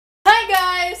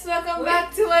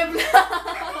my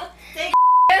vlog!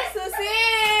 Yes, so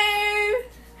save!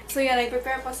 So yan,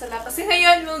 I-prepare pa sa lahat. Kasi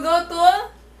ngayon, we'll go to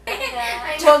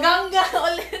Waganga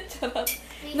ulit.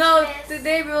 No,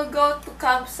 today we'll go to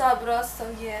Camp Sabros. So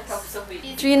yes.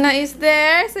 Trina is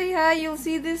there. Say hi. You'll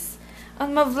see this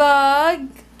on my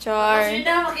vlog. Char.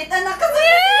 Trina, makita na ka ba?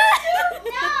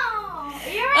 No!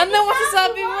 Ano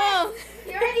masasabi mo?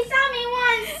 You already saw me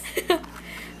once!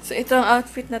 So ito ang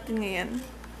outfit natin ngayon.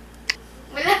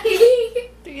 Malaki!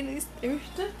 Trina is there.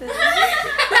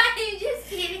 I'm just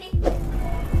kidding.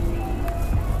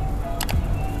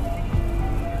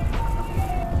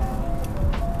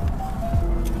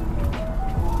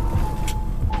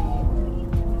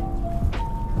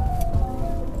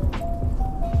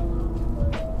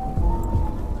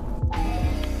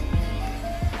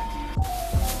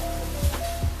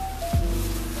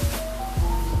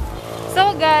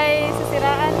 So guys,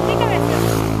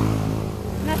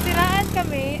 nasiraan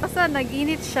kami. Basta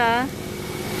nag-init siya.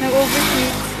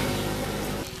 Nag-overheat.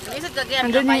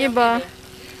 Andun yung iba.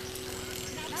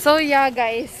 So yeah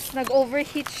guys,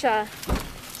 nag-overheat siya.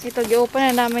 Ito,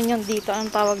 gi-open na namin yung dito.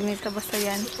 Anong tawag nito? Basta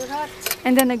yan.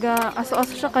 And then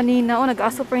nag-aso-aso siya kanina. O,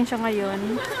 nag-aso pa rin siya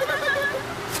ngayon.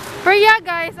 But yeah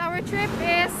guys, our trip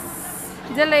is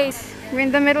delayed. We're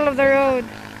in the middle of the road.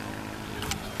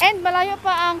 And malayo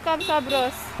pa ang Camp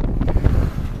Sabros.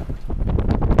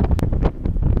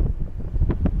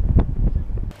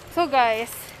 So guys,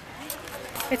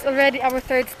 it's already our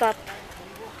third stop.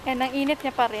 And ang init niya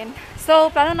pa rin.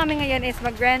 So, plano namin ngayon is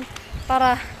mag-rent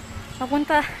para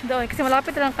mapunta doon. Kasi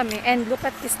malapit lang kami. And look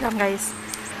at this lang guys.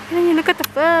 Look at the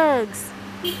bugs.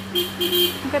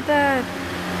 Look at that.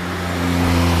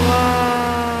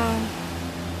 Wow.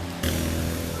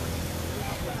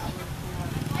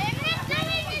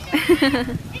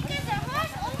 Because the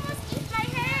horse almost eat my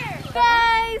hair!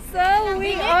 Guys, so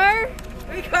we are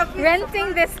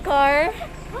renting this car.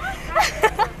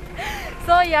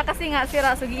 So yeah, kasi nga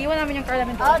sira. So giiwan namin yung car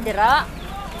namin doon. Oh, dira.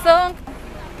 So,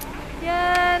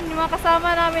 yan, yung mga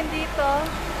kasama namin dito.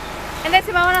 And then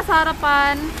si mama nasa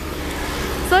harapan.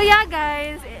 So yeah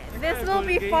guys, this will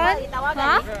be fun.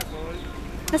 Ha?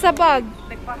 Nasa bag.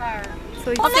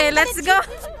 So, okay, let's go.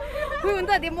 Uy,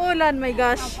 unta, di mo ulan, my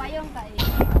gosh.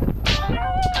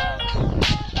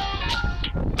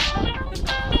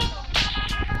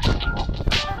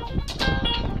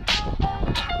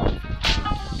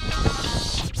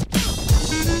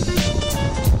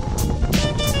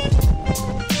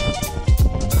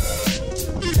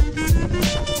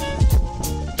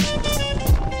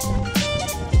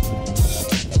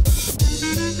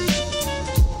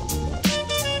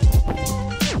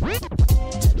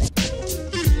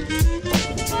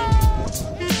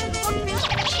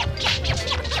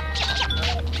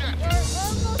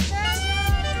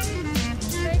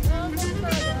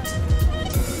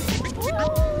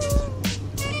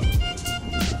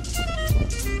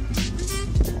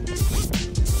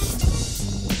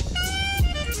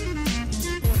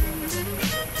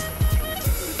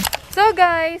 So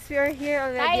guys, we are here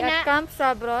already at Camp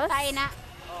Sabros.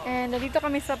 And nandito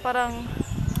kami sa parang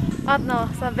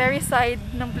sa very side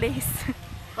ng place.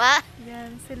 What?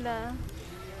 Yan sila.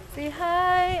 Say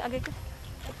hi.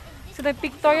 So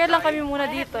nag-pictorial lang kami muna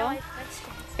dito.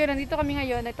 So nandito kami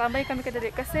ngayon, nagtambay kami kadali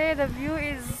kasi the view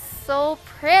is so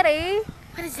pretty.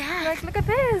 What is that? Like, look at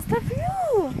this, the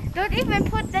view. Don't even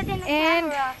put that in the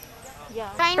camera. Yeah.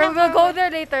 China But we'll go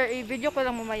there later. I-video ko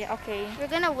lang mamaya. Okay.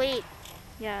 We're gonna wait.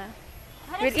 Yeah.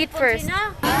 We'll eat first.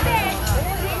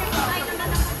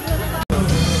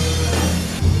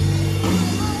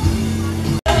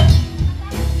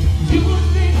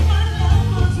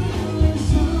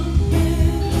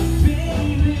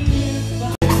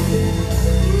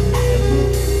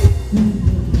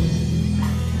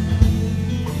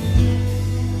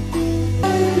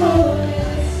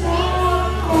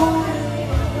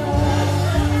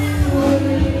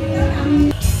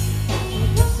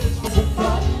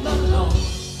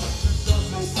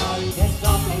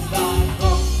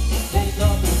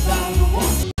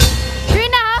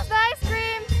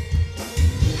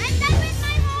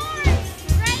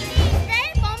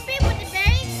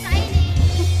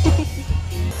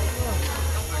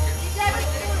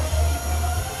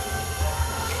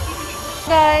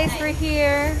 Guys, we're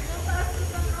here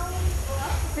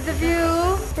with the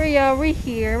view. We're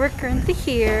here. We're currently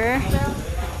here.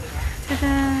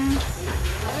 Ta-da!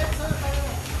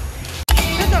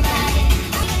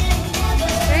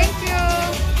 Thank you.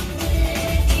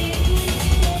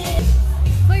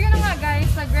 So yun na nga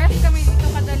guys, nag-rest kami dito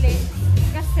kadali.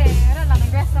 Kasi,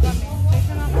 nag-rest na kami.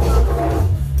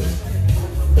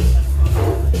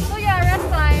 So yeah, rest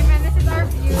time and this is our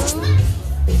view.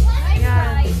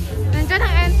 Yan.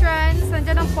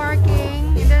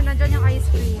 nandyan yung ice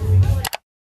cream.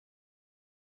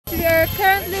 We are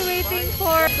currently waiting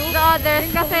for the others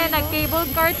kasi nag-cable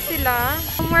cart sila.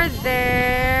 Somewhere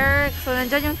there. So,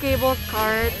 nandyan yung cable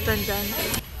cart. Nandyan.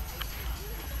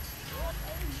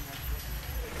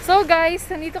 So guys,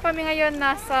 nandito kami ngayon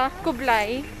nasa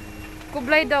Kublai.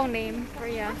 Kublai daw name.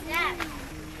 Korea.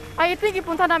 Ay, ito yung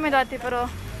ipunta namin dati pero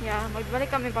yeah,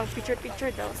 magbalik kami pag picture-picture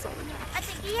daw. So,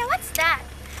 Yeah, what's that?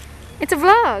 it's a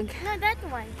vlog. No, that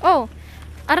one. Oh,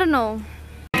 I don't know.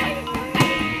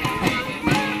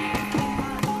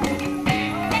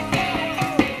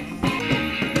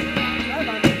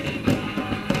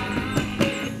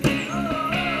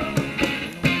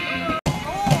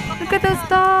 Look at those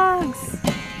dogs.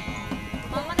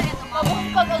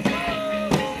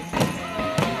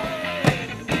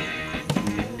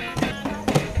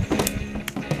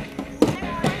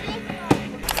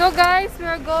 So guys,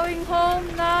 we're going home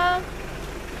na.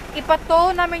 Ipato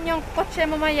namin yung kotse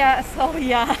mamaya. So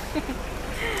yeah.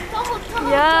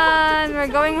 Yan,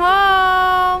 we're going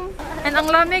home. And ang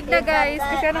lamig na guys,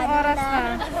 kasi anong oras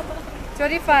na?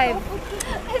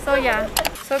 25. So yeah.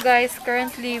 So guys,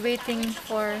 currently waiting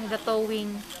for the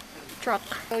towing truck.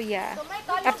 So yeah.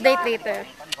 Update later.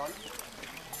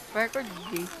 Record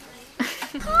day.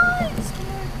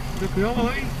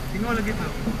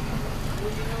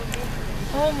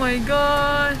 Oh my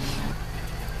gosh!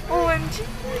 OMG!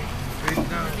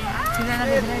 Sila na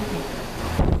ready.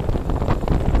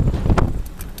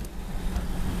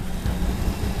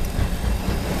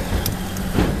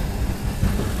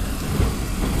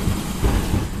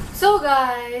 So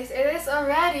guys, it is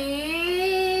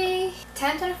already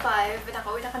 10:25.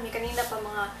 Nakauwi na kami kanina pa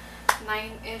mga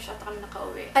 9-ish at kami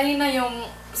nakauwi. Kanina yung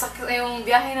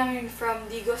biyahe namin from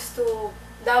Digos to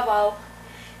Davao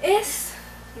is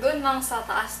doon lang sa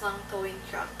taas ng towing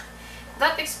truck.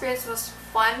 That experience was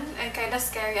fun and kinda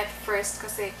scary at first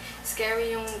kasi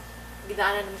scary yung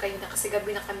dinaanan namin kanina kasi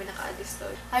gabi na kami nakaalis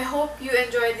doon. I hope you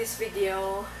enjoyed this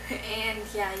video and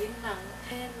yeah, yun lang.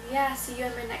 And yeah, see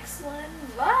you in my next one.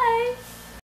 Bye!